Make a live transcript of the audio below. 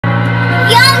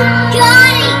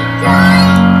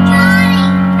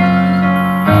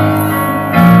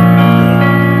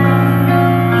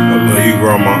love you,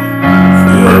 grandma.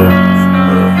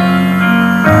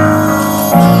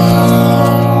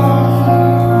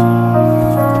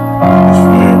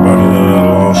 Everybody that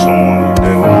lost someone,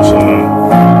 they want something.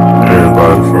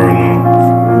 Everybody for now.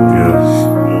 Yes.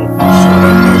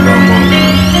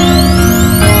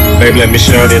 Baby, let me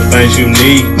show you the things you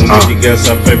need. When we together,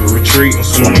 our favorite retreat. I'm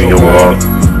swimming in your water.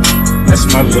 That's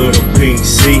my little pink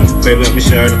sea. Baby, let me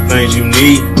show you the things you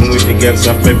need. When we together,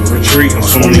 our favorite retreat. I'm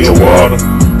swimming in your water.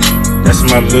 That's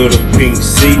my little pink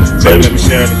sea. Baby, let me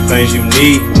show you the things you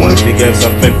need. When we together,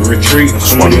 our favorite retreat. I'm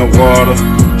swimming in your water.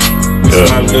 That's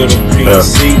my little pink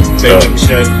sea. Baby, let me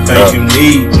show you the things you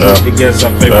need. When we together,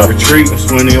 our favorite retreat. I'm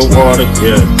swimming in your water.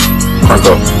 Yeah.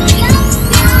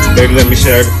 Baby, let me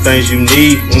show you the things you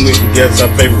need. When we together,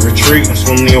 our favorite retreat. I'm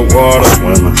swimming in your water.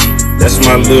 That's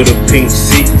my little pink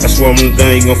seat. I swear when I'm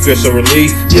done, you gon' feel so relief.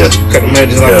 Yeah. Cut them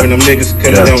edges off with them niggas, cause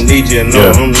they don't need you.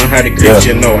 No, I don't know how to greet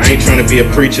you. No, I ain't trying to be a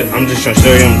preacher. I'm just trying to show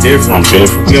you I'm different.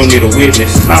 You don't need a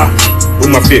witness. Nah.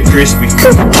 With my fit crispy.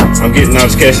 I'm getting all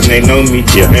this cash and they know me.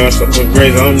 Yeah. Man, I'm stuck with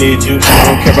grace, I don't need you. I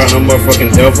don't care about no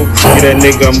motherfucking devil. Get that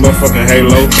nigga a motherfucking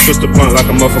halo. Twist the punt like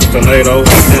a motherfucking tornado.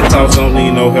 Ten toss, I don't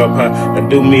need no help. I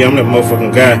do me, I'm that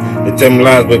motherfucking guy. They tell me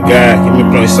lies, but God, give me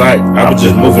plain sight. I was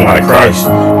just moving like Christ.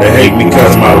 They hate me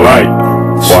cause of my light.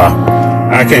 Why?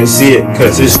 I can't see it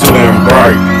cause it's too damn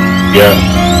bright. Yeah.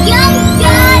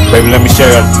 Baby, let me show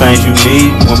you the things you need.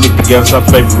 When we together, our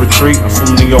favorite retreat. I'm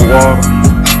swimming in your water.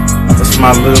 That's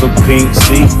my little pink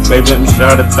sea. Baby, let me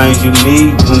show you the things you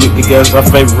need. When we together, our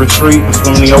favorite retreat. I'm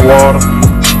swimming in your water.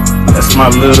 That's my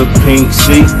little pink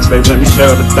sea. Baby, let me show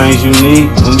you the things you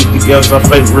need. When we together, our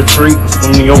favorite retreat. I'm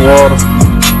swimming in your water.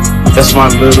 That's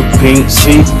my little pink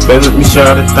sea. Baby, let me show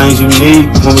you the things you need.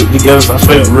 When we together, our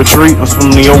favorite retreat. I'm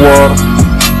swimming in your water.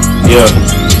 Yeah.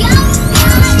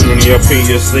 Swimming in your pink,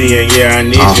 you'll see, and yeah, I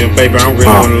need you. And baby, I don't really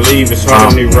wanna leave. It's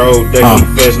hard on the road. They keep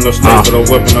fast, no stay, but a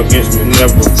weapon against me.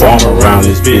 Never perform around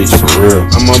this bitch. For real.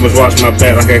 I'm almost watching my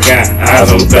back like I got eyes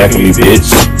on the back of me,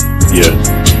 bitch. Yeah.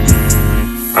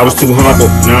 I was too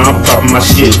humble, now I'm popping my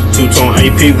shit. Two-tone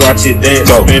AP, watch it dance.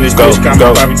 Spanish bitch, call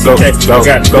me Bobby TK. I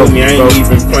got to go, me, I ain't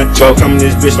even playing. Come in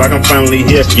this bitch like I'm finally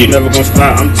here. You never gonna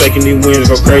stop, I'm taking these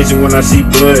wins. Go crazy when I see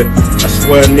blood. I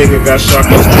swear a nigga got shot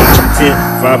on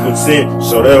 5%,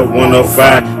 so that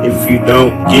 105. If you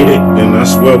don't get it, then I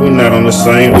swear we not on the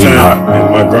same time.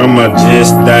 And my grandma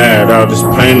just died, all this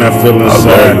pain I feel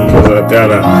inside. Cause I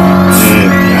got an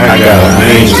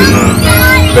angel now.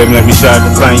 Baby, let me show you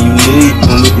the thing you need.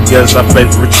 When we together, our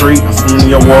favorite retreat. I'm swimming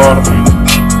in your water.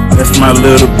 That's my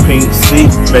little pink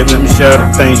sea. Baby, let me show you the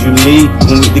things you need.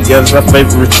 When we together, our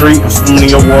favorite retreat. I'm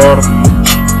swimming in your water.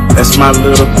 That's my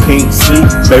little pink sea.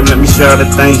 Baby, let me show you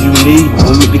the things you need.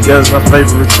 When we together, our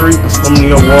favorite retreat. I'm swimming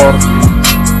in your water.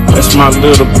 That's my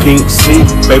little pink sea.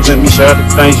 Baby, let me show you the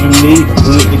things you need.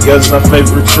 When we together, our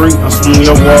favorite retreat. I'm swimming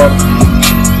in your water.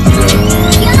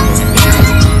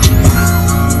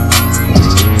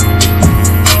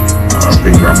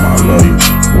 Big grandma, I love you.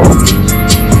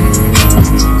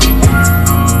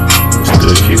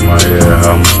 Still keep my head high,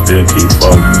 I'ma still keep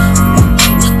focused.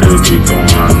 Still keep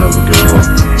going, I never give up.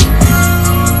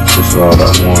 It's all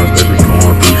that ones that be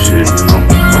going through shit, you know.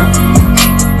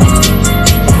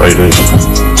 Play this.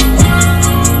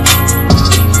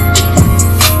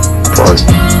 Pray.